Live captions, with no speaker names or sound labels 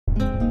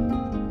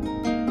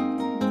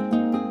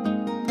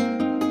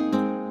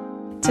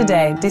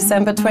Today,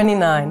 December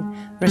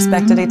 29,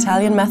 respected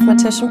Italian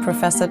mathematician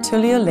Professor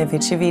Tullio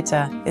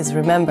Levi-Civita is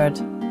remembered.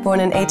 Born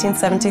in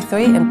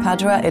 1873 in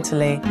Padua,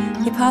 Italy,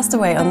 he passed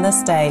away on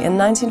this day in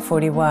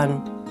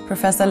 1941.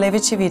 Professor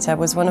Levi-Civita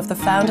was one of the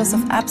founders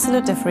of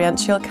absolute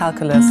differential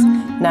calculus,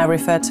 now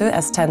referred to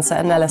as tensor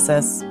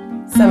analysis.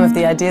 Some of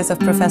the ideas of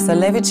Professor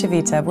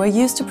Levi-Civita were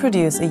used to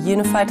produce a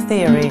unified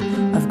theory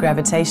of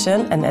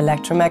gravitation and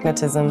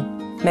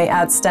electromagnetism. May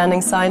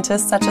outstanding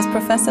scientists such as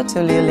Professor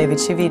Tullio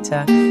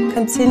Levi-Civita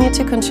continue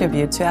to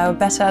contribute to our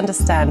better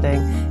understanding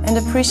and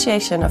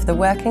appreciation of the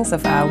workings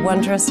of our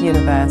wondrous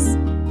universe.